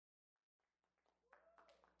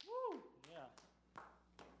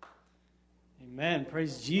Amen.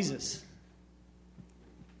 Praise Jesus.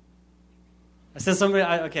 I said somebody,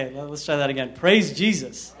 okay, let's try that again. Praise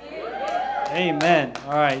Jesus. Amen. Amen.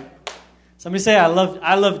 All right. Somebody say, I love Jesus.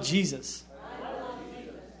 I love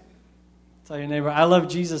Jesus. Tell your neighbor, I love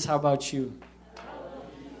Jesus. How about you?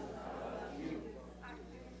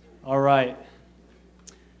 All right.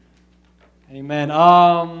 Amen.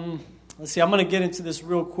 Let's see. I'm going to get into this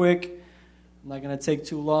real quick. I'm not going to take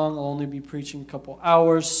too long. I'll only be preaching a couple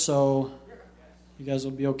hours, so you guys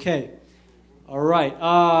will be okay. All right.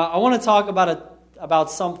 I want to talk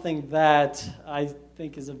about something that I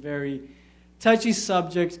think is a very touchy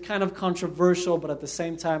subject, kind of controversial, but at the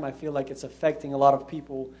same time, I feel like it's affecting a lot of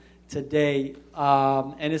people today.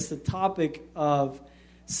 And it's the topic of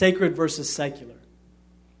sacred versus secular.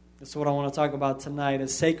 That's what I want to talk about tonight,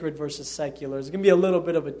 is sacred versus secular. It's going to be a little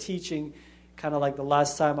bit of a teaching, kind of like the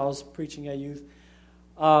last time I was preaching at youth.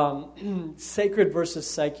 Sacred versus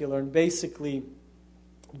secular. And basically,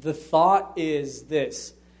 the thought is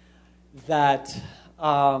this, that,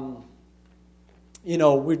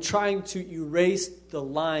 we're trying to erase the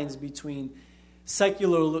lines between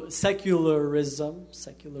secularism,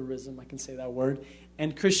 I can say that word,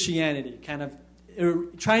 and Christianity, kind of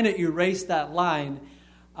trying to erase that line.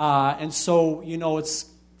 And so, it's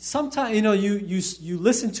sometimes, you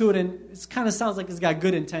listen to it and it kind of sounds like it's got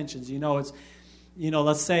good intentions. It's,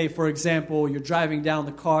 let's say, for example, you're driving down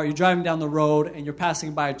the road and you're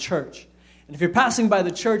passing by a church. And if you're passing by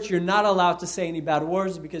the church, you're not allowed to say any bad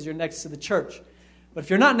words because you're next to the church. But if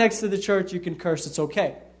you're not next to the church, you can curse, it's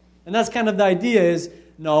okay. And that's kind of the idea is,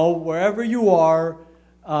 no, wherever you are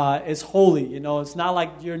is holy. It's not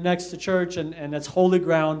like you're next to church and it's holy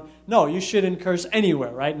ground. No, you shouldn't curse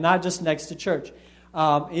anywhere, right? Not just next to church.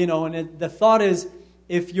 The thought is,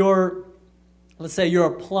 if let's say you're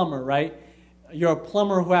a plumber, right? You're a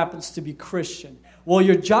plumber who happens to be Christian. Well,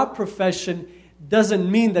 your job profession doesn't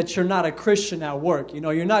mean that you're not a Christian at work.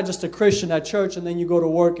 You're not just a Christian at church and then you go to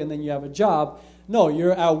work and then you have a job. No,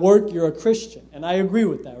 you're at work, you're a Christian. And I agree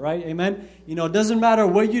with that, right? Amen? It doesn't matter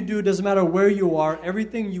what you do, it doesn't matter where you are.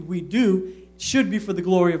 Everything we do should be for the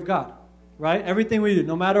glory of God, right? Everything we do,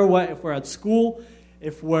 no matter what, if we're at school,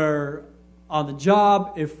 if we're on the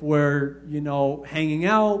job, if we're, hanging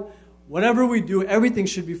out, whatever we do, everything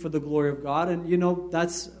should be for the glory of God. And,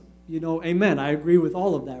 that's, amen. I agree with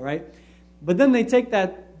all of that, right? But then they take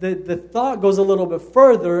that, the thought goes a little bit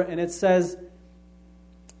further, and it says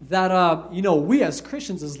that, we as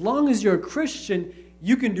Christians, as long as you're a Christian,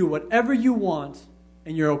 you can do whatever you want,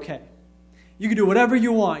 and you're okay. You can do whatever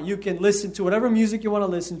you want. You can listen to whatever music you want to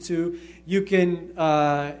listen to. You can,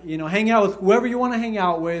 hang out with whoever you want to hang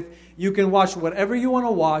out with. You can watch whatever you want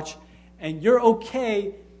to watch, and you're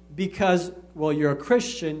okay because, well, you're a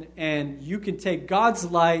Christian, and you can take God's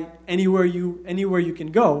light anywhere you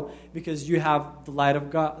can go because you have the light of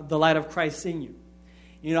God, the light of Christ in you.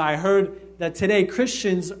 I heard that today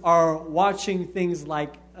Christians are watching things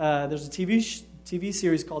like there's a TV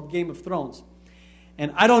series called Game of Thrones.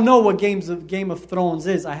 And I don't know what Game of Thrones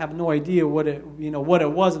is. I have no idea what it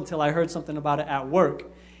was until I heard something about it at work.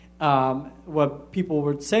 What people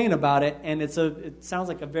were saying about it, and it sounds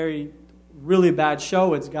like a really bad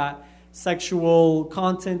show. It's got sexual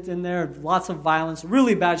content in there, lots of violence,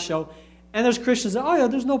 really bad show. And there's Christians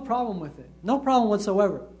that, there's no problem with it. No problem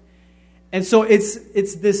whatsoever. And so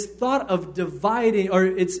it's this thought of dividing, or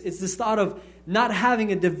it's this thought of not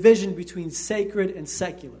having a division between sacred and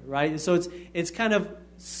secular, right? So it's kind of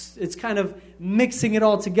mixing it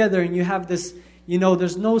all together, and you have this,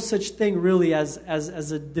 there's no such thing really as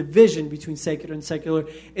a division between sacred and secular.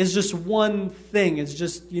 It's just one thing. It's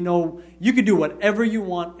just, you can do whatever you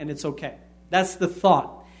want and it's okay. That's the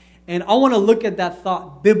thought. And I want to look at that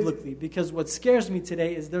thought biblically, because what scares me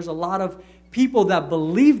today is there's a lot of people that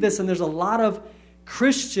believe this, and there's a lot of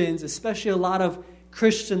Christians, especially a lot of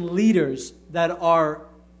Christian leaders that are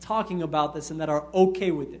talking about this and that are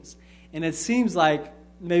okay with this. And it seems like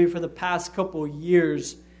maybe for the past couple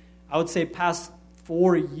years, I would say past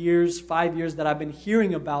 4 years, 5 years that I've been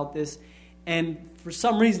hearing about this. And for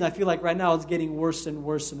some reason, I feel like right now it's getting worse and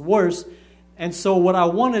worse and worse. And so what I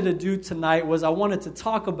wanted to do tonight was I wanted to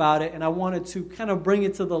talk about it, and I wanted to kind of bring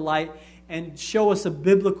it to the light and show us a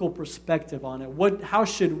biblical perspective on it. How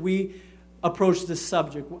should we approach this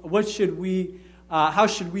subject? How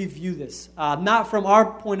should we view this? Not from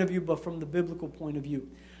our point of view, but from the biblical point of view.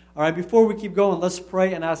 All right, before we keep going, let's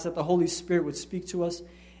pray and ask that the Holy Spirit would speak to us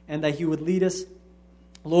and that He would lead us.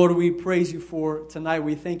 Lord, we praise You for tonight.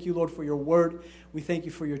 We thank You, Lord, for Your word. We thank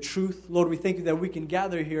you for your truth. Lord, we thank you that we can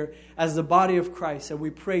gather here as the body of Christ, and we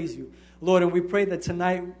praise you. Lord, and we pray that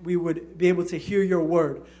tonight we would be able to hear your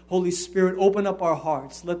word. Holy Spirit, open up our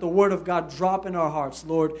hearts. Let the word of God drop in our hearts,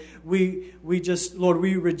 Lord. We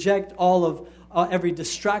reject all of every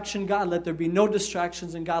distraction, God. Let there be no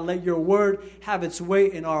distractions, and God, let your word have its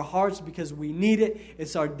way in our hearts because we need it.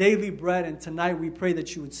 It's our daily bread, and tonight we pray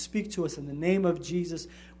that you would speak to us in the name of Jesus.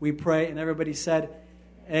 We pray, and everybody said,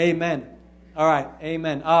 amen. All right,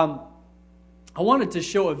 amen. I wanted to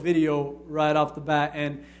show a video right off the bat,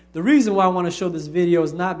 and the reason why I want to show this video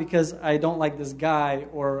is not because I don't like this guy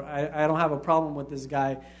or I don't have a problem with this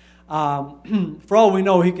guy. For all we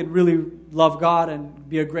know, he could really love God and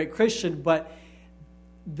be a great Christian, but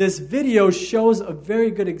this video shows a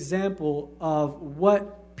very good example of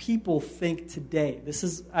what people think today. This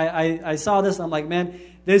is I saw this and I'm like, man,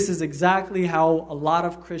 this is exactly how a lot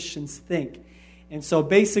of Christians think. And so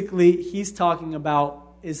basically, he's talking about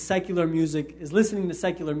is listening to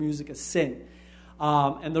secular music a sin?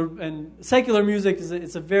 And secular music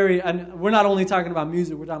it's a very, and we're not only talking about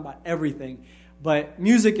music, we're talking about everything. But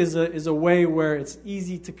music is a way where it's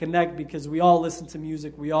easy to connect because we all listen to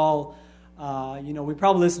music. We all, we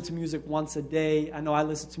probably listen to music once a day. I know I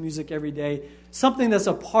listen to music every day. Something that's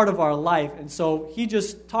a part of our life. And so he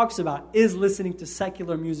just talks about, is listening to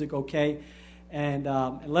secular music okay? And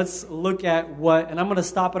let's look at and I'm going to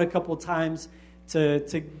stop it a couple of times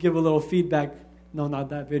to give a little feedback. No, not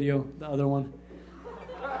that video, the other one.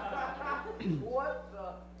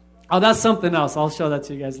 Oh, that's something else. I'll show that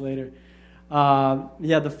to you guys later.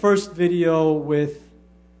 The first video with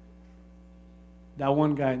that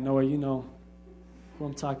one guy, Noah, you know who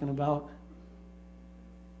I'm talking about.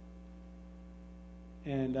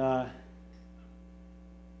 And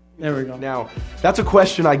there we go. Now, that's a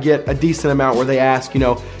question I get a decent amount where they ask,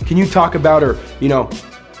 can you talk about or,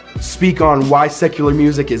 speak on why secular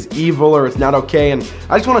music is evil or it's not okay? And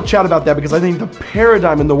I just want to chat about that because I think the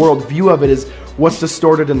paradigm in the world view of it is what's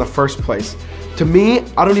distorted in the first place. To me,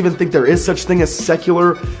 I don't even think there is such thing as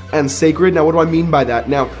secular and sacred. Now, what do I mean by that?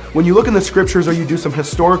 Now, when you look in the scriptures or you do some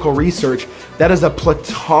historical research, that is a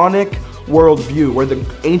Platonic worldview where the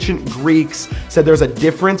ancient Greeks said there's a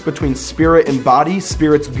difference between spirit and body.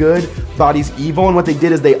 Spirit's good, body's evil. And what they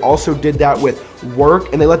did is they also did that with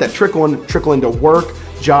work, and they let that trickle into work,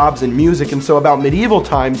 jobs, and music. And so about medieval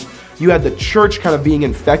times, you had the church kind of being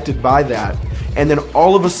infected by that. And then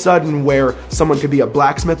all of a sudden, where someone could be a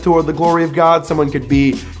blacksmith to the glory of God, someone could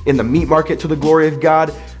be in the meat market to the glory of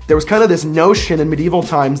God, there was kind of this notion in medieval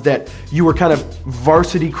times that you were kind of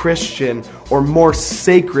varsity Christian or more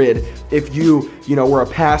sacred if you were a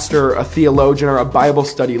pastor, a theologian, or a Bible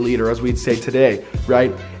study leader, as we'd say today,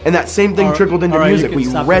 right? And that same thing trickled into music. We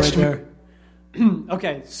wretched. Right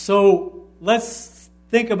okay, so let's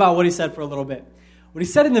think about what he said for a little bit. What he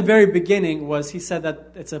said in the very beginning was he said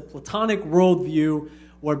that it's a Platonic worldview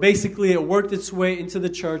where basically it worked its way into the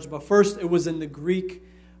church, but first it was in the Greek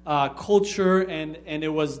culture, and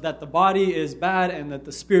it was that the body is bad and that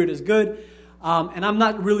the spirit is good. And I'm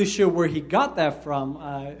not really sure where he got that from.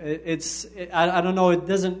 I don't know.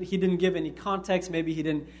 He didn't give any context. Maybe he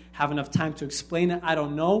didn't have enough time to explain it. I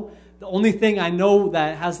don't know. The only thing I know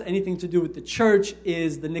that has anything to do with the church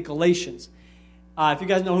is the Nicolaitans. If you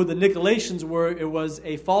guys know who the Nicolaitans were, it was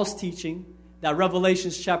a false teaching. That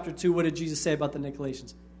Revelations chapter 2, what did Jesus say about the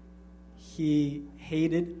Nicolaitans? He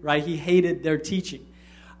hated their teaching.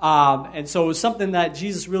 And so it was something that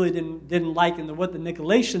Jesus really didn't like. And what the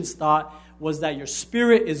Nicolaitans thought was that your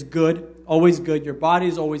spirit is good, always good. Your body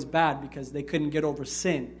is always bad because they couldn't get over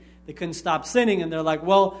sin. They couldn't stop sinning. And they're like,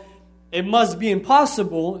 well, it must be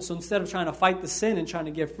impossible. So instead of trying to fight the sin and trying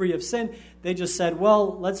to get free of sin, they just said,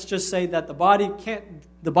 well, let's just say that the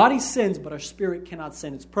body sins, but our spirit cannot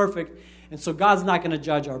sin. It's perfect. And so God's not going to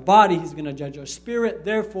judge our body. He's going to judge our spirit.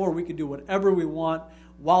 Therefore, we can do whatever we want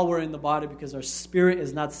while we're in the body because our spirit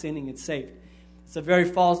is not sinning. It's saved. It's a very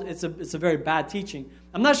it's a very bad teaching.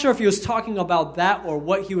 I'm not sure if he was talking about that or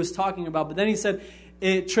what he was talking about, but then he said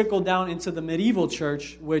it trickled down into the medieval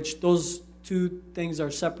church, which those two things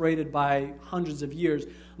are separated by hundreds of years.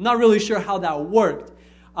 I'm not really sure how that worked.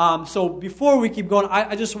 So before we keep going,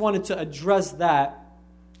 I just wanted to address that.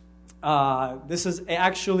 This is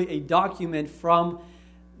actually a document from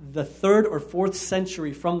the 3rd or 4th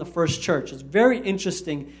century from the first church. It's very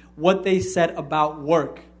interesting what they said about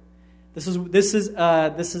work. This is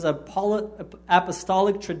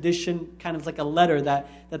apostolic tradition, kind of like a letter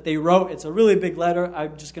that they wrote. It's a really big letter.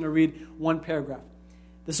 I'm just going to read one paragraph.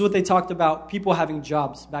 This is what they talked about people having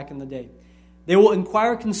jobs back in the day. They will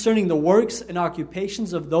inquire concerning the works and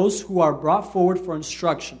occupations of those who are brought forward for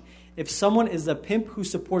instruction. If someone is a pimp who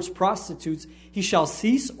supports prostitutes, he shall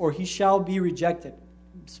cease or he shall be rejected.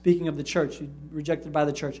 Speaking of the church, rejected by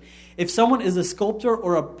the church. If someone is a sculptor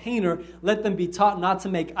or a painter, let them be taught not to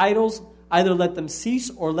make idols. Either let them cease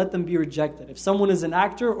or let them be rejected. If someone is an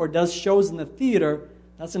actor or does shows in the theater,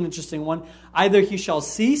 that's an interesting one. Either he shall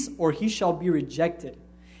cease or he shall be rejected.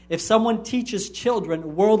 If someone teaches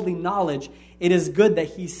children worldly knowledge, it is good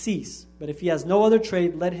that he cease. But if he has no other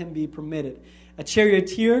trade, let him be permitted. A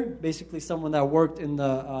charioteer, basically someone that worked in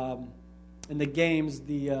the games,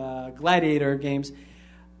 the gladiator games,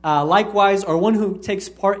 likewise, or one who takes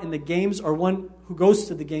part in the games, or one who goes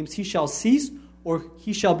to the games, he shall cease or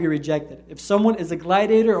he shall be rejected. If someone is a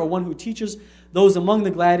gladiator or one who teaches those among the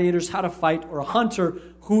gladiators how to fight, or a hunter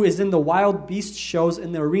who is in the wild beast shows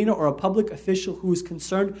in the arena, or a public official who is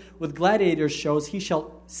concerned with gladiator shows, he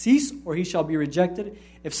shall cease or he shall be rejected.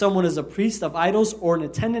 If someone is a priest of idols or an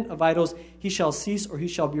attendant of idols, he shall cease or he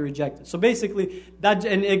shall be rejected. So basically, that,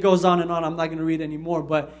 and it goes on and on. I'm not going to read anymore,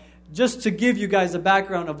 but just to give you guys a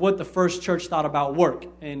background of what the first church thought about work.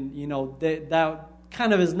 And, that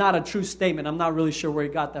kind of is not a true statement. I'm not really sure where he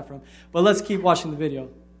got that from. But let's keep watching the video.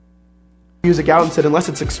 Music out and said, unless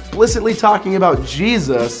it's explicitly talking about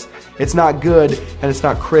Jesus, it's not good and it's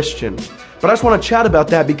not Christian. But I just want to chat about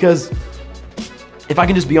that because if I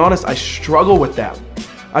can just be honest, I struggle with that.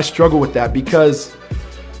 I struggle with that because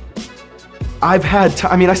I've had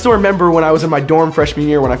I still remember when I was in my dorm freshman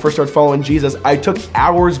year when I first started following Jesus, I took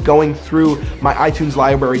hours going through my iTunes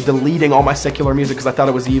library, deleting all my secular music because I thought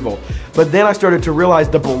it was evil. But then I started to realize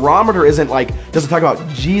the barometer isn't does it talk about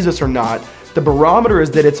Jesus or not? The barometer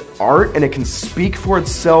is that it's art and it can speak for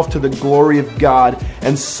itself to the glory of God.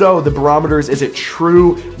 And so the barometer is it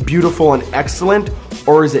true, beautiful, and excellent,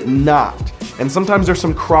 or is it not? And sometimes there's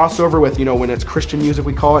some crossover with, when it's Christian music,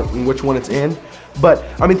 we call it, and which one it's in. But,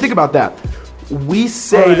 think about that. We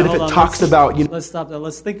say that if it talks about... Let's stop there.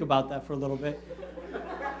 Let's think about that for a little bit.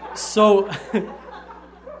 So,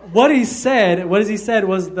 what he said was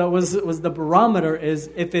the barometer is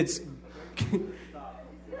if it's...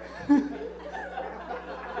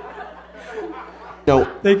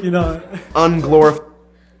 Thank you, no. Unglorified.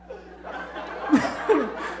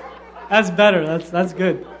 That's better. That's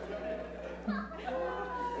good.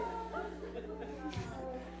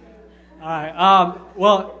 All right.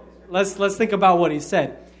 Well, let's think about what he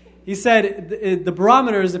said. He said the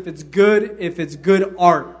barometer is if it's good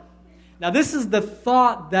art. Now, this is the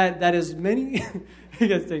thought that is many. You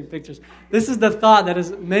guys taking pictures. This is the thought that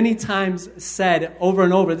is many times said over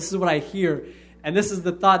and over. This is what I hear, and this is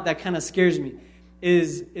the thought that kind of scares me.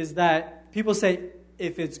 Is that people say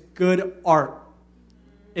if it's good art,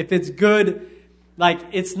 if it's good,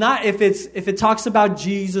 it's not if it talks about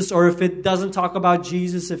Jesus or if it doesn't talk about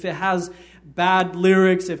Jesus, if it has bad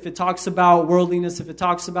lyrics, if it talks about worldliness, if it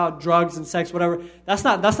talks about drugs and sex, whatever. That's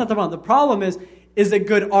not the problem. The problem is it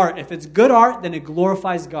good art? If it's good art, then it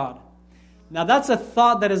glorifies God. Now that's a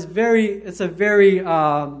thought that is very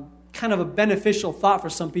kind of a beneficial thought for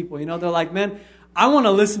some people. They're like, man, I want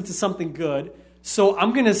to listen to something good. So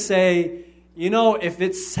I'm going to say, if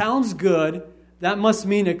it sounds good, that must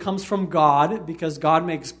mean it comes from God because God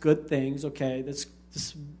makes good things. Okay, that's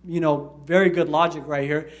just, very good logic right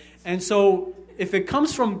here. And so if it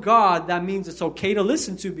comes from God, that means it's okay to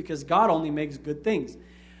listen to because God only makes good things.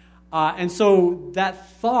 And so that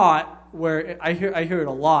thought where I hear it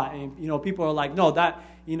a lot, and people are like, no, that.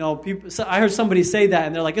 People. So I heard somebody say that,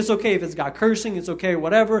 and they're like, it's okay if it's got cursing, it's okay,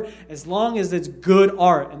 whatever, as long as it's good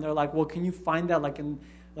art. And they're like, well, can you find that?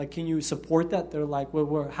 Can you support that? They're like,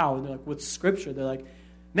 well, how? And they're like, with Scripture. They're like,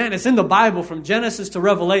 man, it's in the Bible from Genesis to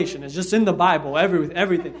Revelation. It's just in the Bible,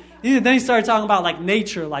 everything. Then he started talking about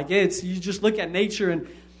nature, you just look at nature,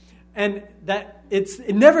 and that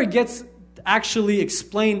it never gets actually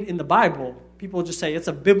explained in the Bible. People just say it's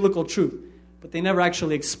a biblical truth, but they never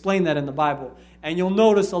actually explain that in the Bible. And you'll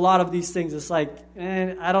notice a lot of these things, it's like,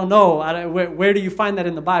 I don't know. Where do you find that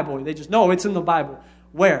in the Bible? They just know it's in the Bible.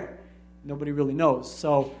 Where? Nobody really knows.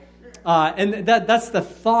 So, and that's the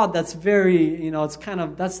thought that's very, it's kind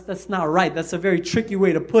of, that's not right. That's a very tricky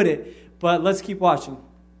way to put it. But let's keep watching.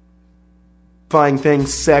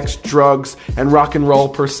 Things, sex, drugs, and rock and roll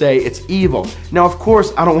per se, it's evil. Now, of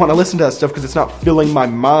course, I don't want to listen to that stuff because it's not filling my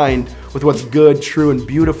mind with what's good, true, and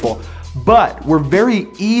beautiful. But we very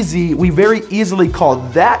easily call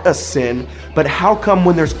that a sin. But how come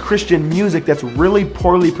when there's Christian music that's really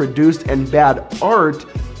poorly produced and bad art,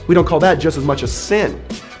 we don't call that just as much a sin?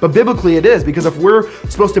 But biblically it is, because if we're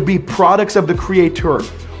supposed to be products of the Creator,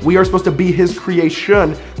 we are supposed to be his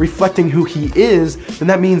creation, reflecting who he is, then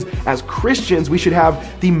that means as Christians, we should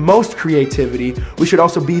have the most creativity. We should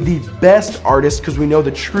also be the best artists because we know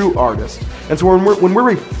the true artist. And so when we're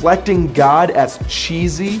reflecting God as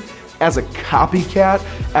cheesy, as a copycat,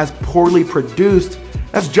 as poorly produced,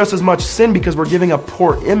 that's just as much sin because we're giving a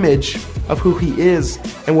poor image of who he is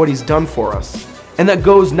and what he's done for us. And that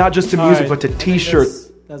goes not just to music, but to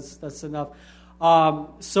t-shirts. That's enough.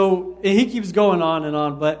 So he keeps going on and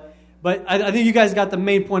on, but I think you guys got the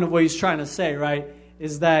main point of what he's trying to say, right?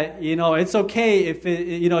 Is that, it's okay if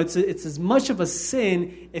it's as much of a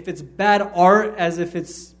sin if it's bad art as if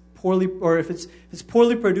it's poorly, or if it's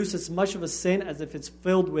poorly produced, it's much of a sin as if it's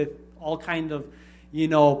filled with all kind of,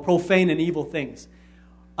 profane and evil things.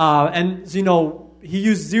 And he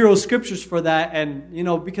used 0 scriptures for that,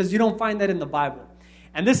 and because you don't find that in the Bible.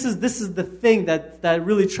 And this is the thing that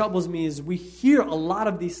really troubles me is we hear a lot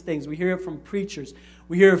of these things. We hear it from preachers.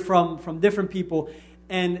 We hear it from different people,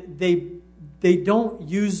 and they don't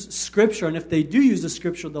use scripture. And if they do use the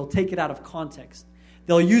scripture, they'll take it out of context.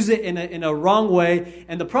 They'll use it in a wrong way.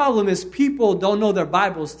 And the problem is people don't know their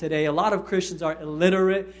Bibles today. A lot of Christians are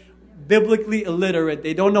illiterate, biblically illiterate.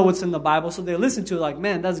 They don't know what's in the Bible, so they listen to it like,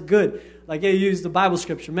 man, that's good. Like, yeah, you use the Bible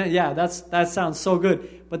scripture. Man, yeah, that sounds so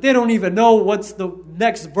good. But they don't even know what's the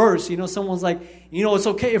next verse. Someone's like, it's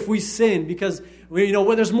okay if we sin because,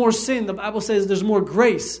 where there's more sin, the Bible says there's more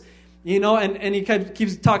grace. And he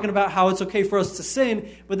keeps talking about how it's okay for us to sin.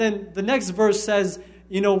 But then the next verse says,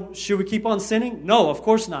 should we keep on sinning? No, of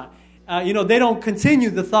course not. They don't continue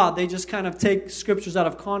the thought. They just kind of take scriptures out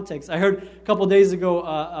of context. I heard a couple days ago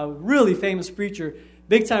a really famous preacher,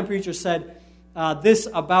 big-time preacher, said this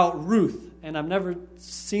about Ruth. And I've never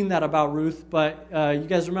seen that about Ruth, but you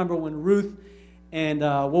guys remember when Ruth and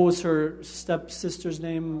what was her stepsister's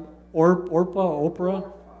name? Orpah.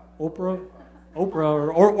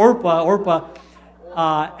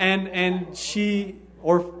 And she,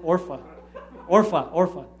 Orpah.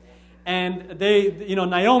 And they,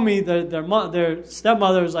 Naomi, their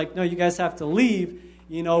stepmother is like, no, you guys have to leave.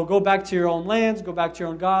 Go back to your own lands, go back to your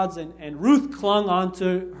own gods. And Ruth clung on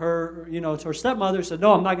to her, to her stepmother, said,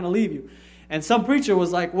 no, I'm not going to leave you. And some preacher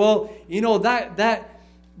was like, well,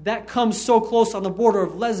 that comes so close on the border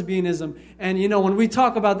of lesbianism. And, when we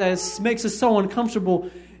talk about that, it makes us so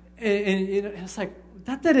uncomfortable. And it's like,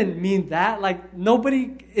 that didn't mean that. Like,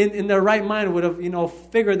 nobody in their right mind would have,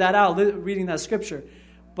 figured that out reading that scripture.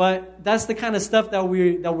 But that's the kind of stuff that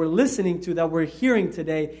we're listening to, that we're hearing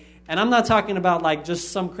today. And I'm not talking about like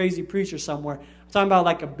just some crazy preacher somewhere. I'm talking about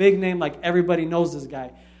like a big name, like everybody knows this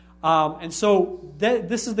guy. And so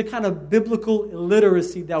this is the kind of biblical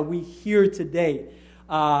illiteracy that we hear today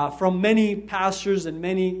from many pastors and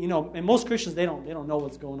many, and most Christians, they don't know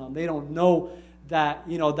what's going on. They don't know that,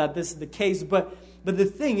 that this is the case. But the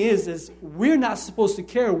thing is we're not supposed to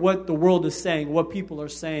care what the world is saying, what people are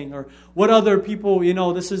saying, or what other people,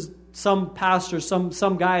 this is some pastor,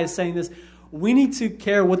 some guy is saying this. We need to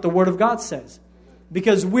care what the Word of God says,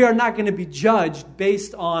 because we are not going to be judged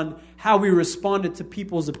based on how we responded to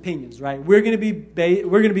people's opinions, right? We're going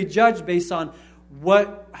to be judged based on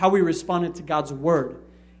how we responded to God's Word.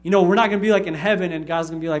 We're not going to be like in heaven and God's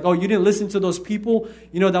going to be like, oh, you didn't listen to those people,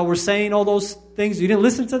 that were saying all those things. You didn't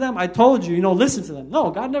listen to them? I told you, listen to them.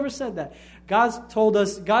 No, God never said that. God's told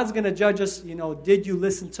us, God's going to judge us, did you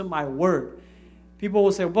listen to my word? People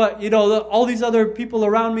will say, but, all these other people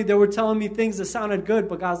around me, they were telling me things that sounded good,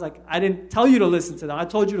 but God's like, I didn't tell you to listen to them. I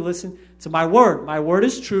told you to listen to my word. My word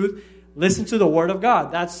is truth. Listen to the word of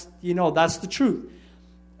God. That's the truth.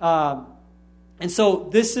 And so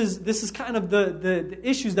this is kind of the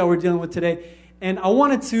issues that we're dealing with today. And I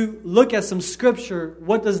wanted to look at some scripture.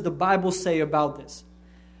 What does the Bible say about this?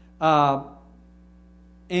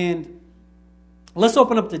 And let's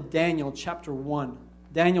open up to Daniel chapter 1.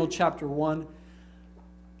 Daniel chapter 1.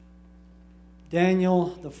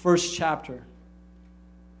 Daniel, the first chapter.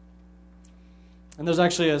 And there's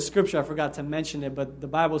actually a scripture, I forgot to mention it, but the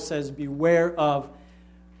Bible says, beware lest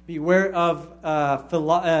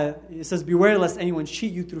anyone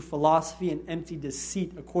cheat you through philosophy and empty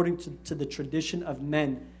deceit, according to the tradition of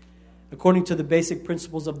men, according to the basic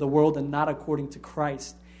principles of the world, and not according to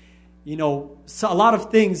Christ. So a lot of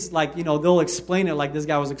things, like, they'll explain it like this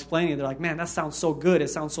guy was explaining it. They're like, man, that sounds so good. It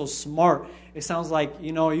sounds so smart. It sounds like,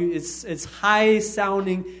 it's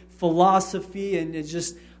high-sounding philosophy, and it's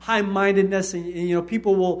just high-mindedness, and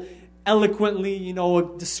people will eloquently,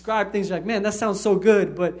 describe things like, man, that sounds so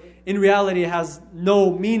good, but in reality it has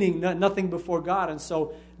no meaning, nothing before God. And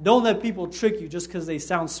so don't let people trick you just because they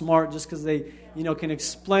sound smart, just because they, can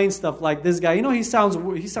explain stuff like this guy. He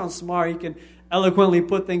sounds smart, he can eloquently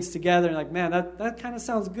put things together and like, man, that kind of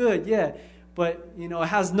sounds good, yeah. But, it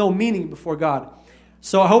has no meaning before God.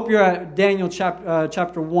 So I hope you're at Daniel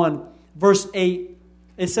chapter 1, verse 8.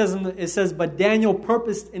 It says, but Daniel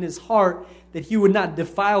purposed in his heart that he would not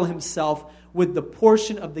defile himself with the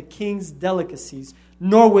portion of the king's delicacies,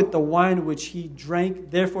 nor with the wine which he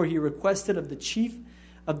drank. Therefore he requested of the chief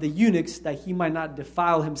of the eunuchs that he might not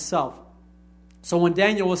defile himself. So when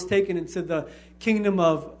Daniel was taken into the kingdom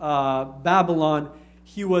of Babylon,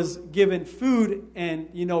 he was given food, and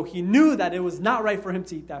he knew that it was not right for him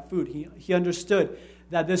to eat that food. He understood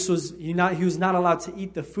that he was not allowed to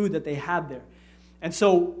eat the food that they had there. And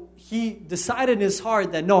so he decided in his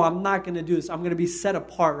heart that, no, I'm not going to do this. I'm going to be set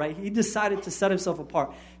apart, right? He decided to set himself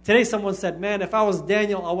apart. Today someone said, man, if I was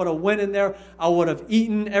Daniel, I would have went in there. I would have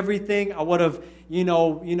eaten everything. I would have, man,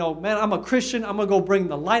 I'm a Christian. I'm going to go bring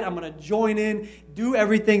the light. I'm going to join in, do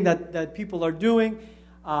everything that people are doing.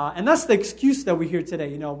 And that's the excuse that we hear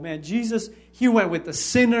today. Man, Jesus, he went with the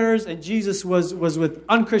sinners, and Jesus was with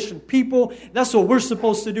unchristian people. That's what we're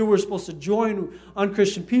supposed to do. We're supposed to join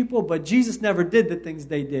unchristian people, but Jesus never did the things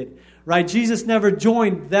they did, right? Jesus never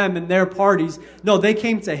joined them in their parties. No, they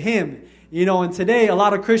came to him. And today a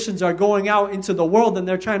lot of Christians are going out into the world and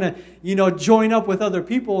they're trying to, join up with other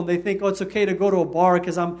people, and they think, oh, it's okay to go to a bar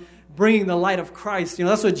because I'm bringing the light of Christ.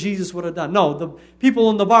 That's what Jesus would have done. No, the people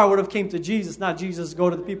in the bar would have came to Jesus, not Jesus go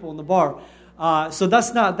to the people in the bar. So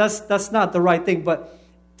that's not the right thing. But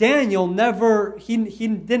Daniel he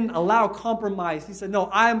didn't allow compromise. He said, no,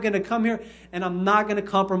 I am going to come here and I'm not going to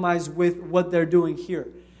compromise with what they're doing here.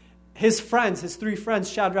 His three friends,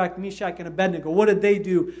 Shadrach, Meshach, and Abednego, what did they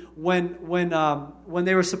do when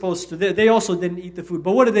they were supposed to? They also didn't eat the food.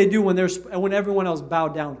 But what did they do when everyone else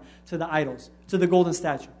bowed down to the idols, to the golden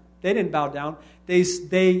statue? They didn't bow down.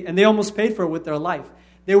 They almost paid for it with their life.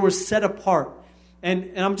 They were set apart.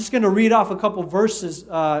 And I'm just going to read off a couple verses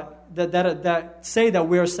that say that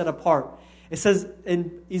we are set apart. It says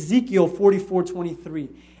in Ezekiel 44:23,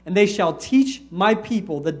 and they shall teach my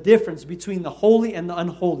people the difference between the holy and the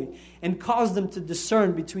unholy, and cause them to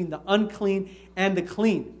discern between the unclean and the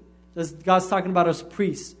clean. God's talking about us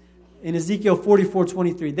priests. In Ezekiel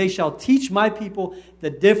 44:23, they shall teach my people the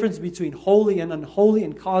difference between holy and unholy,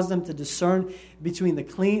 and cause them to discern between the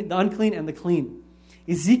unclean and the clean.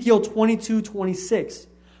 Ezekiel 22:26,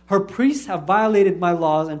 her priests have violated my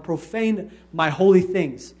laws and profaned my holy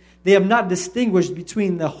things. They have not distinguished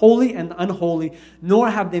between the holy and the unholy,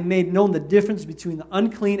 nor have they made known the difference between the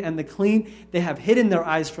unclean and the clean. They have hidden their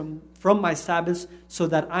eyes from my Sabbaths, so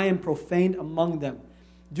that I am profaned among them.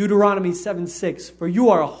 Deuteronomy 7:6, for you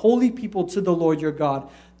are a holy people to the Lord your God.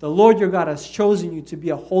 The Lord your God has chosen you to be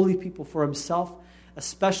a holy people for himself, a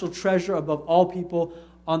special treasure above all people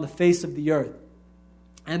on the face of the earth.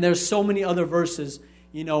 And there's so many other verses,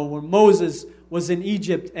 when Moses was in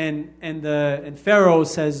Egypt and Pharaoh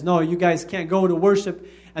says, no, you guys can't go to worship.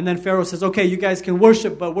 And then Pharaoh says, okay, you guys can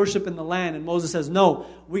worship, but worship in the land. And Moses says, no,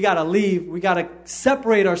 we got to leave. We got to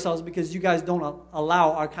separate ourselves because you guys don't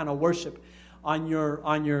allow our kind of worship on your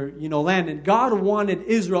land. And God wanted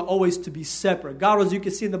Israel always to be separate. God was, you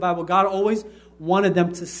can see in the Bible, God always wanted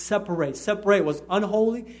them to separate. Separate was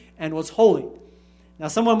unholy and was holy. Now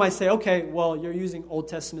someone might say, okay, well, you're using Old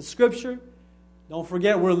Testament scripture. Don't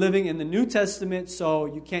forget we're living in the New Testament, so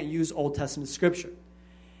you can't use Old Testament scripture.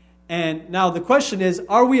 And now the question is,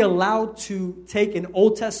 are we allowed to take an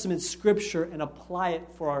Old Testament scripture and apply it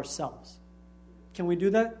for ourselves? Can we do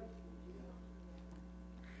that?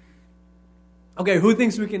 Okay, who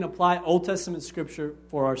thinks we can apply Old Testament scripture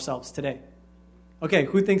for ourselves today? Okay,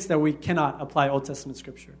 who thinks that we cannot apply Old Testament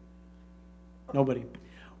scripture? Nobody.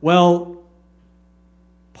 Well,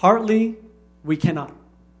 partly we cannot.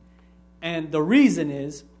 And the reason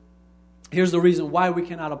is, here's the reason why we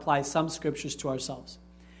cannot apply some scriptures to ourselves.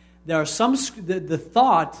 There are the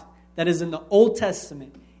thought that is in the Old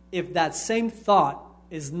Testament, if that same thought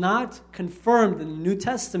is not confirmed in the New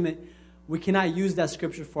Testament, we cannot use that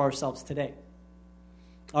scripture for ourselves today.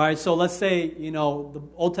 All right, so let's say, the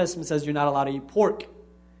Old Testament says you're not allowed to eat pork.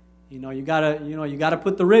 You gotta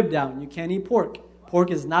put the rib down. You can't eat pork.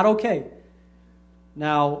 Pork is not okay.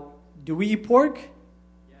 Now, do we eat pork?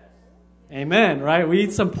 Yes. Amen, right? We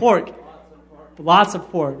eat some pork. Lots of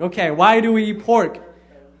pork. Okay, why do we eat pork?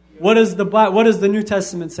 What does the New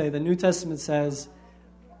Testament say? The New Testament says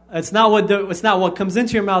it's not what comes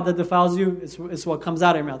into your mouth that defiles you. It's what comes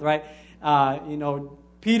out of your mouth, right?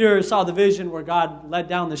 Peter saw the vision where God let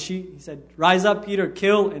down the sheet. He said, rise up, Peter,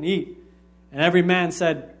 kill and eat. And every man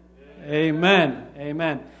said, amen,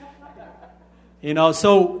 amen.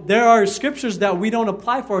 So there are scriptures that we don't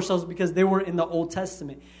apply for ourselves because they were in the Old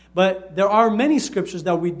Testament. But there are many scriptures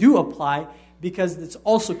that we do apply because it's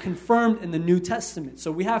also confirmed in the New Testament.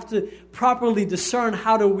 So we have to properly discern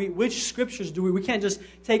which scriptures do we. We can't just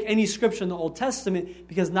take any scripture in the Old Testament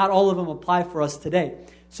because not all of them apply for us today.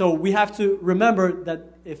 So we have to remember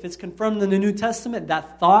that if it's confirmed in the New Testament,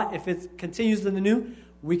 that thought, if it continues in the New,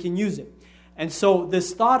 we can use it. And so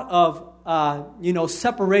this thought of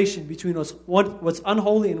separation between what's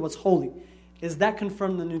unholy and what's holy, is that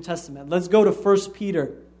confirmed in the New Testament? Let's go to 1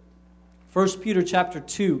 Peter. 1 Peter chapter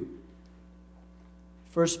 2.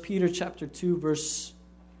 1 Peter chapter 2, verse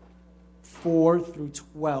 4 through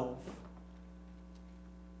 12.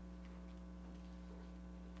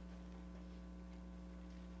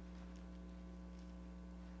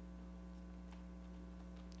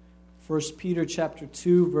 First Peter chapter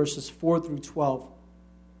 2, verses 4 through 12.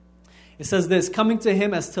 It says this, coming to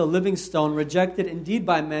him as to a living stone, rejected indeed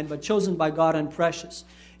by men, but chosen by God and precious.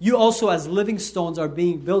 You also as living stones are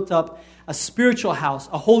being built up a spiritual house,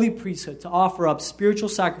 a holy priesthood, to offer up spiritual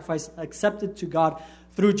sacrifice accepted to God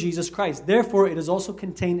through Jesus Christ. Therefore, it is also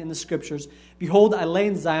contained in the Scriptures, behold, I lay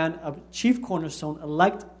in Zion a chief cornerstone,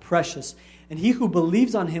 elect, precious, and he who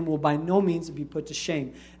believes on him will by no means be put to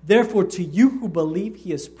shame. Therefore, to you who believe,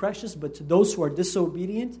 he is precious, but to those who are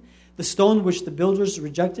disobedient, the stone which the builders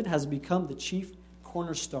rejected has become the chief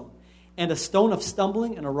cornerstone, and a stone of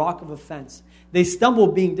stumbling and a rock of offense. They stumble,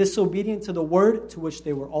 being disobedient to the word to which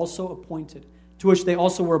they also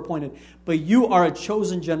were appointed. But you are a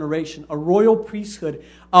chosen generation, a royal priesthood,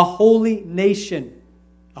 a holy nation,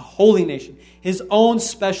 his own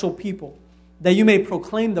special people, that you may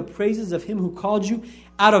proclaim the praises of him who called you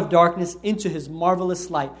out of darkness into his marvelous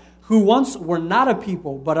light, who once were not a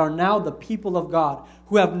people, but are now the people of God,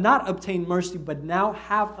 who have not obtained mercy, but now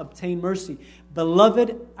have obtained mercy.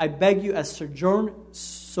 Beloved, I beg you as sojourners,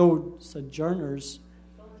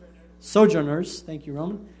 thank you,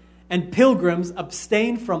 Roman, and pilgrims,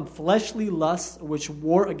 abstain from fleshly lusts which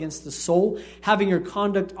war against the soul, having your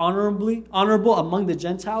conduct honorable among the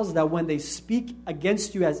Gentiles, that when they speak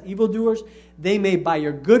against you as evildoers, they may by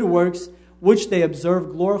your good works, which they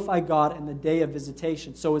observe, glorify God in the day of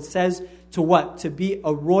visitation. So it says to what? To be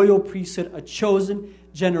a royal priesthood, a chosen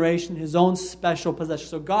generation, his own special possession.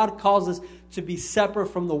 So God calls us to be separate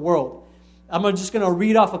from the world. I'm just going to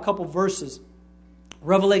read off a couple verses.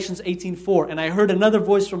 Revelations 18:4. And I heard another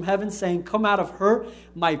voice from heaven saying, come out of her,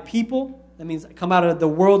 my people. That means come out of the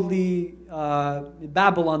worldly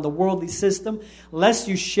Babylon, the worldly system, lest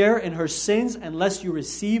you share in her sins and lest you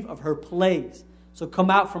receive of her plagues. So come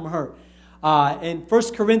out from her. In 2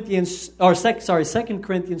 Corinthians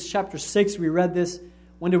chapter 6, we read this.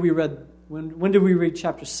 When did we read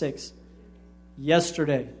chapter 6?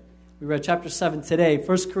 Yesterday. We read chapter 7 today.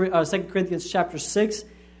 2 Corinthians chapter 6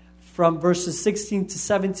 from verses 16 to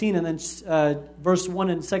 17, and then verse 1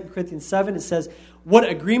 in 2 Corinthians 7, it says, what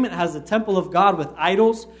agreement has the temple of God with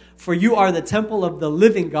idols? For you are the temple of the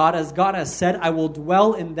living God. As God has said, I will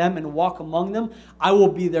dwell in them and walk among them. I will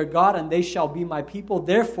be their God, and they shall be my people.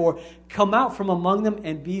 Therefore, come out from among them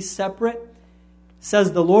and be separate.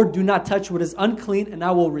 Says the Lord, do not touch what is unclean, and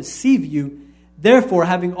I will receive you. Therefore,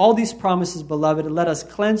 having all these promises, beloved, let us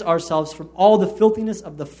cleanse ourselves from all the filthiness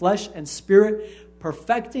of the flesh and spirit,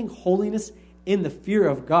 perfecting holiness in the fear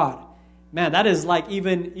of God. Man, that is like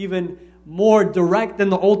even more direct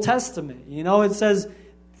than the Old Testament. You know, it says,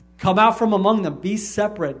 come out from among them, be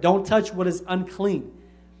separate, don't touch what is unclean.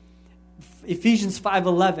 Ephesians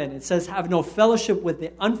 5:11, it says, have no fellowship with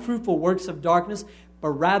the unfruitful works of darkness, but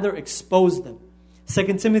rather expose them.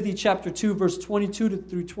 2 Timothy chapter 2, verse 22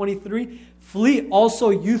 through 23, flee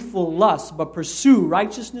also youthful lusts, but pursue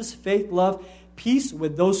righteousness, faith, love, peace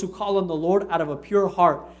with those who call on the Lord out of a pure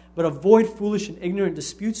heart, but avoid foolish and ignorant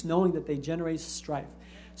disputes, knowing that they generate strife.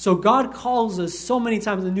 So God calls us so many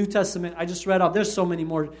times in the New Testament. I just read out, there's so many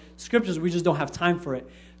more scriptures, we just don't have time for it.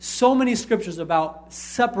 So many scriptures about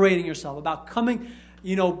separating yourself, about coming,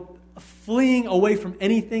 fleeing away from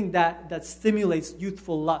anything that stimulates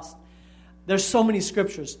youthful lust. There's so many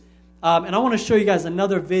scriptures. And I want to show you guys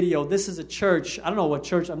another video. This is a church. I don't know what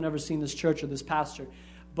church. I've never seen this church or this pastor.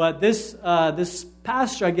 But this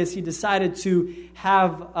pastor, I guess he decided to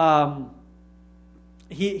have,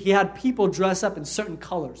 he had people dress up in certain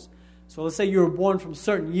colors. So let's say you were born from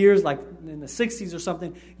certain years, like in the 60s or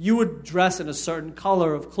something, you would dress in a certain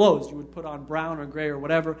color of clothes. You would put on brown or gray or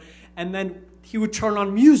whatever. And then he would turn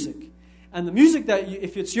on music. And the music that,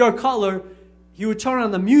 if it's your color, he would turn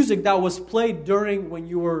on the music that was played during when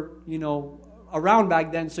you were, around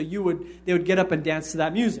back then. So they would get up and dance to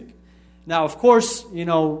that music. Now, of course, in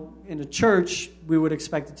a church, we would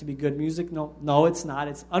expect it to be good music. No, it's not.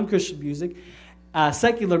 It's unchristian music.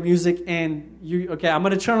 secular music. And I'm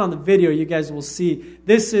going to turn on the video. You guys will see.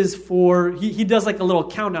 This is for, he does like a little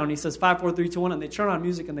countdown. He says 5, 4, 3, 2, 1, and they turn on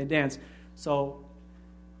music and they dance. So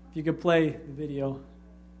if you could play the video.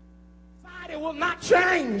 Society will not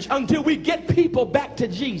change until we get people back to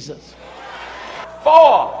Jesus.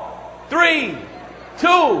 4, 3,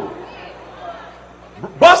 2.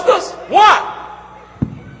 Busters, 1.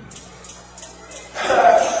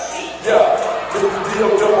 Yeah, this is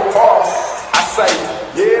D-O-double-R. I say,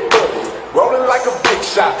 yeah, buddy. Rolling like a big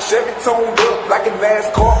shot. Chevy tuned up like a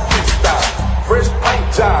NASCAR pit stop. Fresh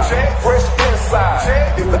paint job, fresh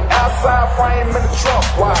inside. Is the outside frame in the trunk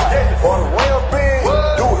wide? Or the rims big,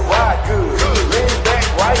 do it right good. Lean back,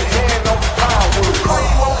 right hand on the power.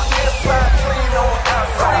 Cream on the inside, clean on the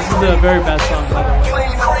outside. This is a very bad song, by the way. You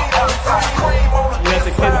got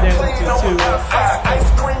the kids dancing to too. Ice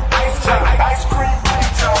cream, ice cream,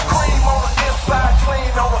 cream on the inside,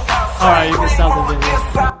 clean on the outside. All right, you can stop the video.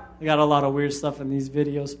 I got a lot of weird stuff in these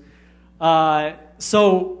videos.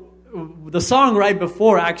 So the song right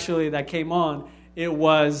before, actually, that came on, it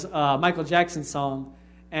was Michael Jackson's song,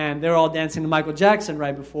 and they were all dancing to Michael Jackson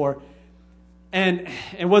right before. And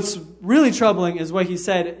what's really troubling is what he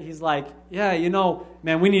said. He's like, yeah,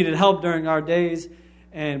 man, we needed help during our days,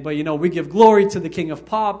 but we give glory to the king of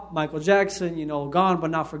pop, Michael Jackson, gone but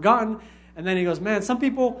not forgotten. And then he goes, man, some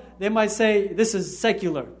people, they might say this is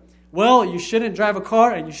secular. Well, you shouldn't drive a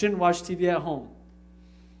car and you shouldn't watch TV at home.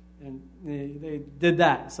 And they did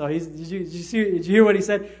that. So did you hear what he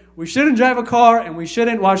said? We shouldn't drive a car and we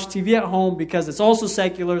shouldn't watch TV at home because it's also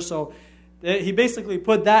secular. So he basically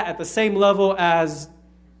put that at the same level as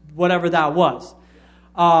whatever that was.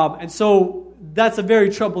 And so that's a very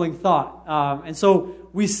troubling thought. And so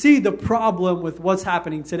we see the problem with what's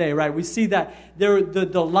happening today, right? We see that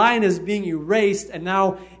the line is being erased, and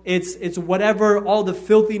now it's whatever, all the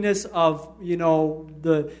filthiness of,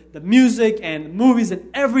 the music and movies and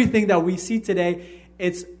everything that we see today,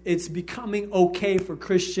 it's becoming okay for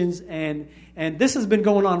Christians, and this has been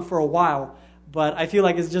going on for a while, but I feel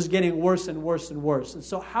like it's just getting worse and worse and worse. And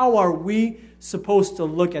so how are we supposed to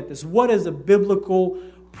look at this? What is a biblical,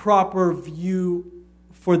 proper view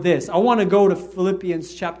for this? I want to go to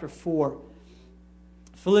Philippians chapter 4.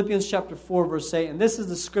 Philippians chapter 4, verse 8. And this is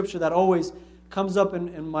the scripture that always comes up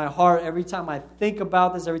in my heart every time I think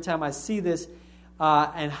about this, every time I see this.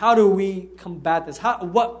 And how do we combat this? How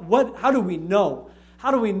do we know? How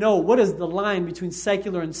do we know what is the line between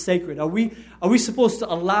secular and sacred? Are we supposed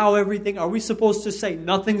to allow everything? Are we supposed to say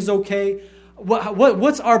nothing's okay?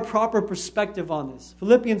 What's our proper perspective on this?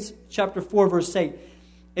 Philippians chapter 4, verse 8.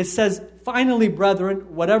 It says, finally,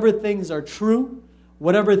 brethren, whatever things are true,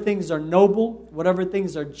 whatever things are noble, whatever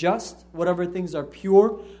things are just, whatever things are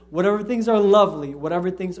pure, whatever things are lovely, whatever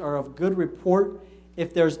things are of good report,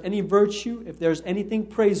 if there's any virtue, if there's anything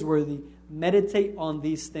praiseworthy, meditate on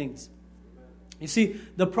these things. You see,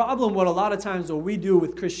 the problem, what a lot of times what we do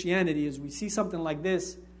with Christianity is we see something like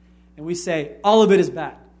this and we say, all of it is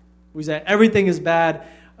bad. We say, everything is bad.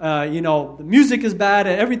 The music is bad,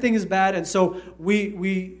 and everything is bad, and so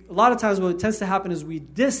we a lot of times what tends to happen is we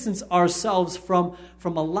distance ourselves from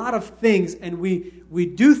a lot of things, and we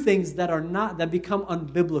do things that become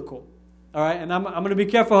unbiblical. All right, and I'm going to be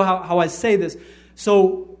careful how I say this.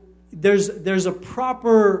 So there's a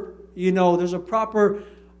proper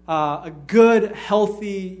a good,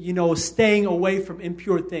 healthy staying away from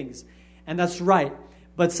impure things, and that's right.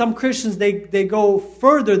 But some Christians they go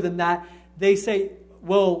further than that. They say,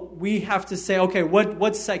 well, we have to say, okay,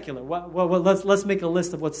 what's secular? Let's make a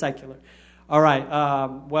list of what's secular. All right.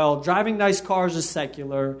 Driving nice cars is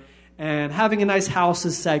secular, and having a nice house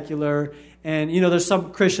is secular. And there's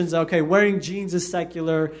some Christians, okay, wearing jeans is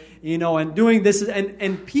secular. And doing this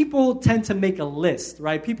and people tend to make a list,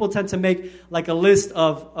 right? People tend to make like a list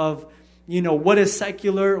of what is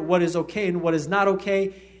secular, what is okay, and what is not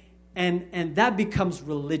okay, and that becomes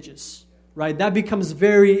religious. Right, that becomes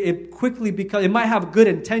it quickly becomes, it might have good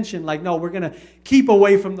intention, like, no, we're going to keep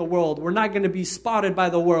away from the world. We're not going to be spotted by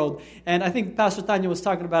the world. And I think Pastor Tanya was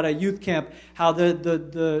talking about at youth camp, how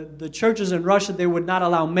the churches in Russia, they would not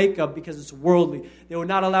allow makeup because it's worldly. They would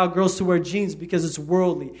not allow girls to wear jeans because it's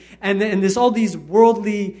worldly. And there's all these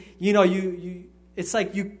worldly, it's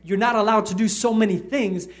like you're not allowed to do so many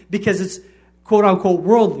things because it's quote unquote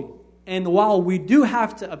worldly. And while we do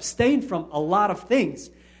have to abstain from a lot of things,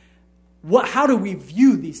 how do we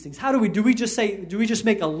view these things? Do we just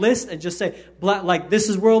make a list and just say, like, this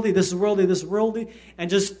is worldly, this is worldly, this is worldly, and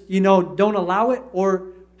just, don't allow it? Or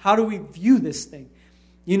how do we view this thing?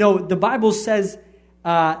 The Bible says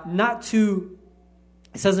it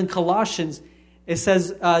says in Colossians, it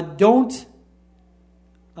says, don't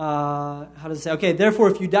how does it say? Okay, therefore,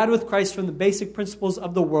 if you died with Christ from the basic principles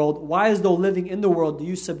of the world, why, as though living in the world, do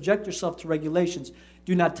you subject yourself to regulations?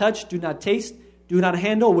 Do not touch, do not taste, do not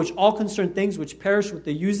handle, which all concern things which perish with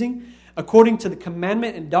the using, according to the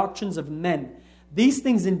commandment and doctrines of men. These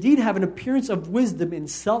things indeed have an appearance of wisdom in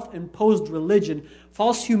self-imposed religion,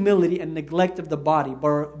 false humility, and neglect of the body,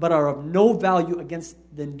 but are of no value against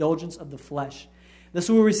the indulgence of the flesh. This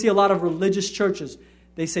is where we see a lot of religious churches.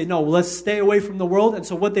 They say, no, let's stay away from the world. And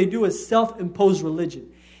so what they do is self-imposed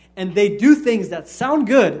religion. And they do things that sound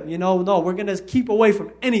good. No, we're going to keep away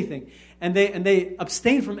from anything. And they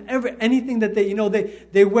abstain from anything that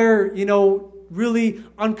they wear, really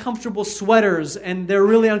uncomfortable sweaters, and they're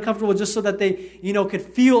really uncomfortable just so that they, could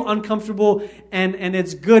feel uncomfortable, and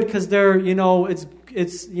it's good because they're,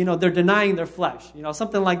 they're denying their flesh,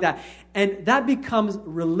 something like that. And that becomes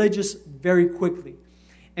religious very quickly.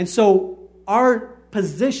 And so our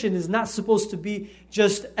position is not supposed to be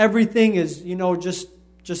just everything is,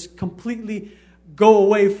 just completely go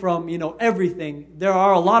away from, everything. There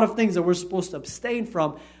are a lot of things that we're supposed to abstain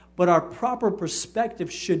from. But our proper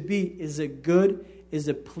perspective should be, is it good? Is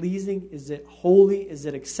it pleasing? Is it holy? Is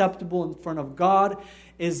it acceptable in front of God?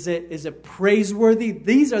 Is it praiseworthy?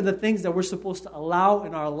 These are the things that we're supposed to allow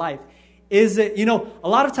in our life. Is it, a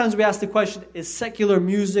lot of times we ask the question, is secular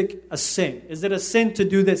music a sin? Is it a sin to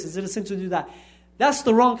do this? Is it a sin to do that? That's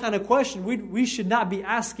the wrong kind of question. We should not be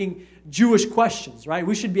asking Jewish questions, right?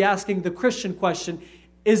 We should be asking the Christian question,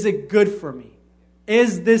 is it good for me?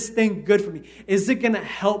 Is this thing good for me? Is it going to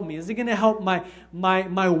help me? Is it going to help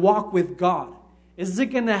my walk with God? Is it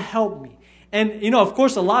going to help me? And, of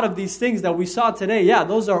course, a lot of these things that we saw today, yeah,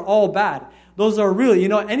 those are all bad. Those are really,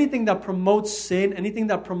 anything that promotes sin, anything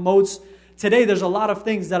that promotes, today there's a lot of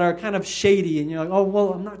things that are kind of shady. And you're like, oh,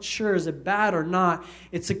 well, I'm not sure. Is it bad or not?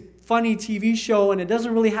 It's a funny TV show, and it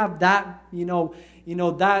doesn't really have that,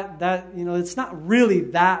 it's not really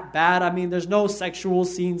that bad. I mean, there's no sexual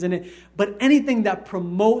scenes in it. But anything that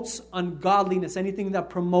promotes ungodliness, anything that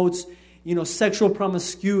promotes, sexual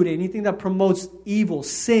promiscuity, anything that promotes evil,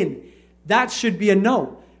 sin, that should be a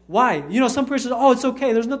no. Why? Some Christians, it's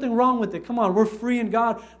okay. There's nothing wrong with it. Come on, we're free in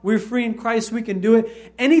God. We're free in Christ. We can do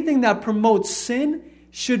it. Anything that promotes sin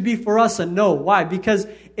should be for us a no. Why? Because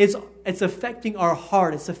it's affecting our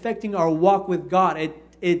heart. It's affecting our walk with God.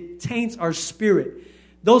 It taints our spirit.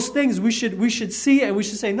 Those things we should see, and we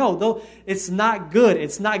should say, no, though it's not good.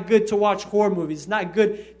 It's not good to watch horror movies. It's not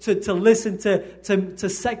good to listen to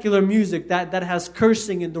secular music that has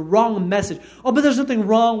cursing and the wrong message. Oh, but there's nothing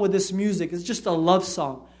wrong with this music. It's just a love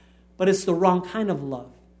song. But it's the wrong kind of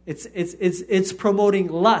love. It's promoting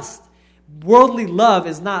lust. Worldly love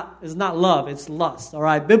is not love, it's lust. All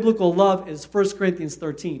right. Biblical love is 1 Corinthians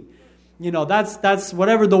 13. That's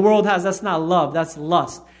whatever the world has, that's not love, that's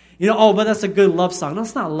lust. But that's a good love song. No,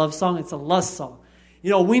 it's not a love song, it's a lust song.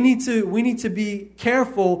 We need to be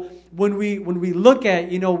careful when we look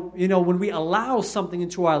at, when we allow something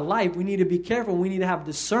into our life, we need to be careful. We need to have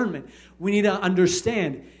discernment. We need to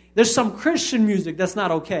understand. There's some Christian music that's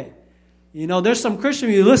not okay. There's some Christian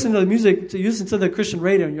music, you listen to the Christian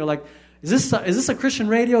radio and you're like, is this a Christian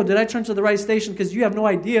radio? Did I turn to the right station? Because you have no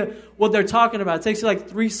idea what they're talking about. It takes you like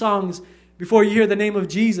 3 songs before you hear the name of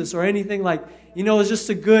Jesus or anything like, it's just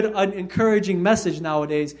a good, encouraging message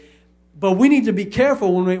nowadays. But we need to be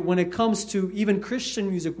careful when it comes to even Christian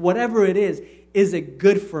music, whatever it is it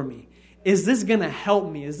good for me? Is this going to help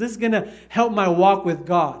me? Is this going to help my walk with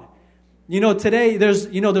God? Today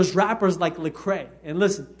there's rappers like Lecrae. And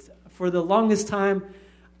listen, for the longest time,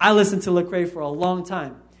 I listened to Lecrae for a long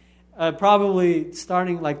time. Probably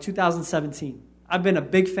starting like 2017. I've been a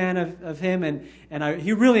big fan of him, and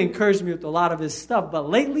he really encouraged me with a lot of his stuff. But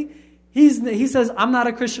lately, he says, I'm not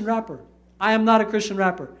a Christian rapper. I am not a Christian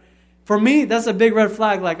rapper. For me, that's a big red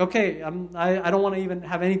flag. Like, okay, I don't want to even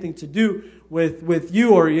have anything to do with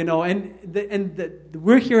you, or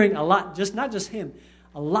we're hearing a lot, not just him,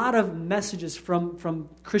 a lot of messages from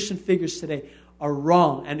Christian figures today are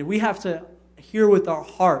wrong, and we have to hear with our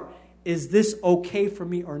heart. Is this okay for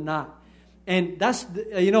me or not? And that's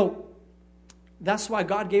why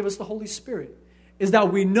God gave us the Holy Spirit, is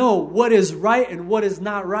that we know what is right and what is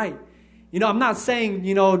not right. I'm not saying,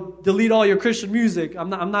 delete all your Christian music. I'm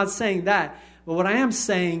not saying that. But what I am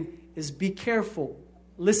saying is be careful.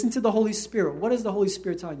 Listen to the Holy Spirit. What is the Holy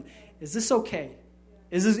Spirit telling you? Is this okay?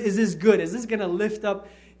 Is this good? Is this going to lift up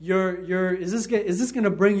is this going to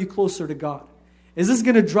bring you closer to God? Is this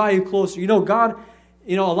going to draw you closer? God,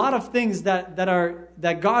 a lot of things that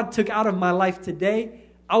God took out of my life today,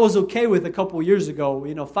 I was okay with a couple years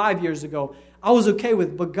ago, 5 years ago. I was okay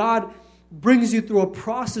with, but God brings you through a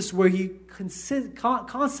process where He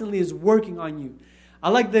constantly is working on you. I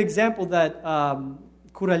like the example that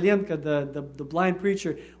Kuralienka, the blind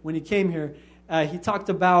preacher, when he came here, he talked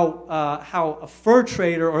about how a fur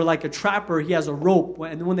trader or like a trapper, he has a rope.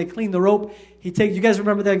 And when they clean the rope, you guys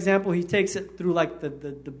remember that example? He takes it through like the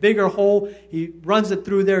bigger hole. He runs it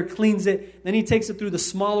through there, cleans it. Then he takes it through the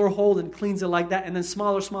smaller hole and cleans it like that. And then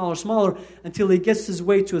smaller until he gets his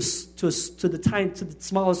way to the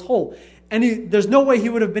smallest hole. And there's no way he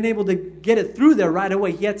would have been able to get it through there right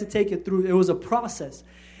away. He had to take it through. It was a process.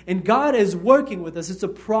 And God is working with us. It's a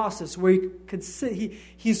process where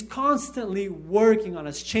He's constantly working on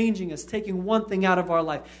us, changing us, taking one thing out of our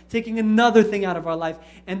life, taking another thing out of our life.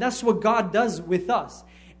 And that's what God does with us.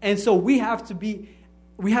 And so we have to be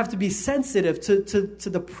sensitive to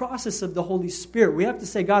the process of the Holy Spirit. We have to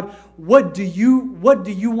say, God, what do you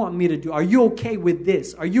want me to do? Are you okay with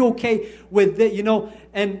this? Are you okay with that?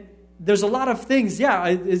 And there's a lot of things. Yeah,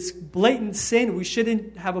 it's blatant sin. We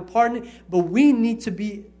shouldn't have a part in it. But we need to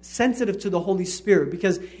be sensitive to the Holy Spirit.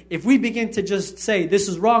 Because if we begin to just say, this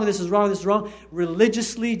is wrong, this is wrong, this is wrong,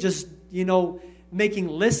 religiously just, making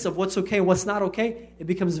lists of what's okay and what's not okay, it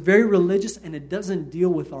becomes very religious and it doesn't deal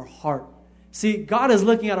with our heart. See, God is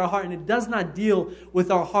looking at our heart and it does not deal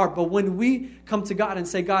with our heart. But when we come to God and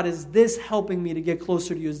say, God, is this helping me to get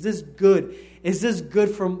closer to you? Is this good? Is this good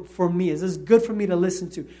for me? Is this good for me to listen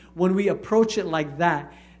to? When we approach it like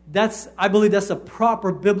that, I believe that's a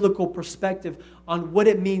proper biblical perspective on what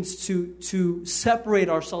it means to separate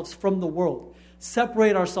ourselves from the world.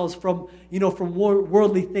 Separate ourselves from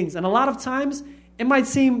worldly things. And a lot of times, it might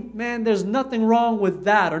seem, man, there's nothing wrong with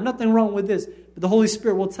that or nothing wrong with this. But the Holy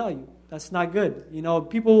Spirit will tell you. That's not good.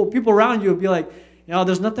 People around you will be like,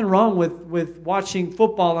 there's nothing wrong with watching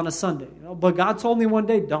football on a Sunday. But God told me one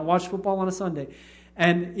day, don't watch football on a Sunday.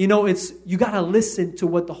 And, you got to listen to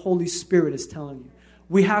what the Holy Spirit is telling you.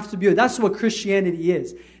 We have to be, that's what Christianity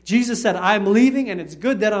is. Jesus said, I'm leaving and it's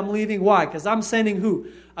good that I'm leaving. Why? Because I'm sending who?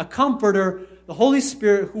 A comforter, the Holy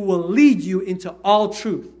Spirit, who will lead you into all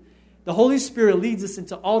truth. The Holy Spirit leads us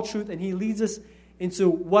into all truth and He leads us into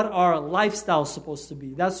what our lifestyle is supposed to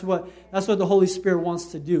be. That's what the Holy Spirit wants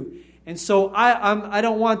to do. And so I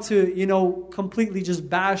don't want to, completely just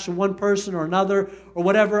bash one person or another or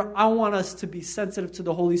whatever. I want us to be sensitive to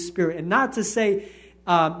the Holy Spirit and not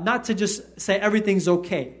to just say everything's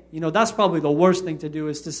okay. That's probably the worst thing to do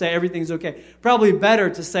is to say everything's okay. Probably better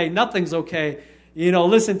to say nothing's okay.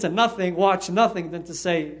 Listen to nothing, watch nothing than to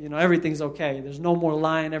say, everything's okay. There's no more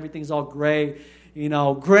lying. Everything's all gray.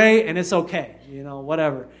 Gray and it's okay,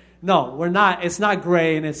 whatever. No, we're not. It's not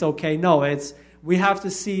gray and it's okay. No, we have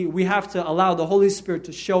to allow the Holy Spirit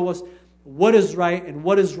to show us what is right and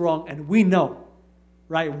what is wrong. And we know,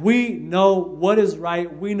 right? We know what is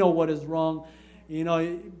right. We know what is wrong,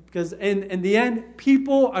 because in the end,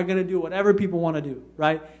 people are going to do whatever people want to do,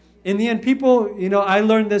 right? In the end, people, I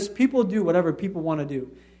learned this, people do whatever people want to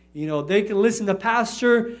do. They can listen to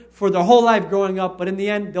pastor for their whole life growing up, but in the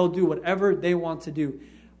end, they'll do whatever they want to do.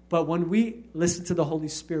 But when we listen to the Holy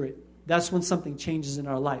Spirit, that's when something changes in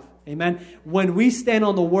our life. Amen? When we stand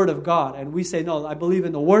on the Word of God and we say, no, I believe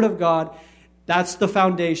in the Word of God, that's the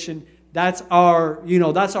foundation. That's our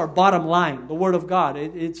bottom line, the Word of God.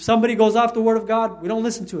 If somebody goes off the Word of God, we don't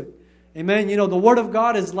listen to it. Amen? The Word of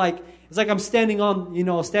God is like, it's like I'm standing on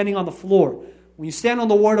the floor. When you stand on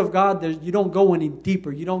the Word of God, you don't go any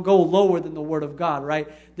deeper. You don't go lower than the Word of God, right?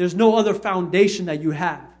 There's no other foundation that you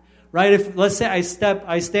have, right? If, let's say I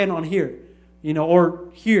stand on here, or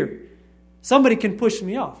here. Somebody can push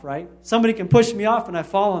me off, right? Somebody can push me off and I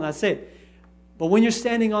fall and that's it. But when you're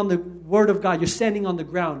standing on the Word of God, you're standing on the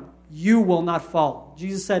ground. You will not fall.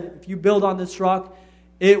 Jesus said, if you build on this rock,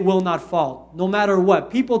 it will not fall. No matter what.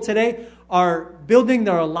 People today are building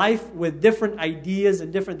their life with different ideas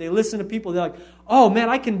and they listen to people. They're like, oh man,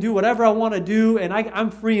 I can do whatever I want to do and I'm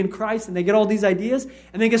free in Christ. And they get all these ideas.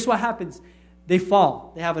 And then guess what happens? They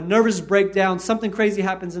fall. They have a nervous breakdown. Something crazy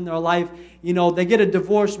happens in their life. They get a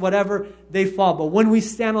divorce, whatever. They fall. But when we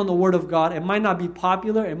stand on the Word of God, it might not be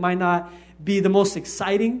popular. It might not be the most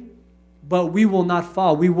exciting. But we will not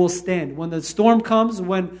fall. We will stand. When the storm comes,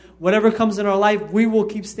 when whatever comes in our life, we will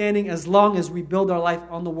keep standing as long as we build our life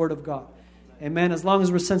on the Word of God. Amen. As long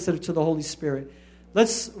as we're sensitive to the Holy Spirit.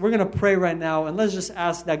 We're going to pray right now, and let's just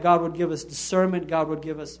ask that God would give us discernment. God would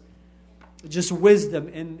give us just wisdom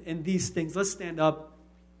in these things. Let's stand up.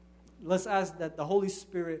 Let's ask that the Holy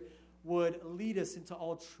Spirit would lead us into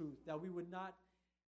all truth, that we would not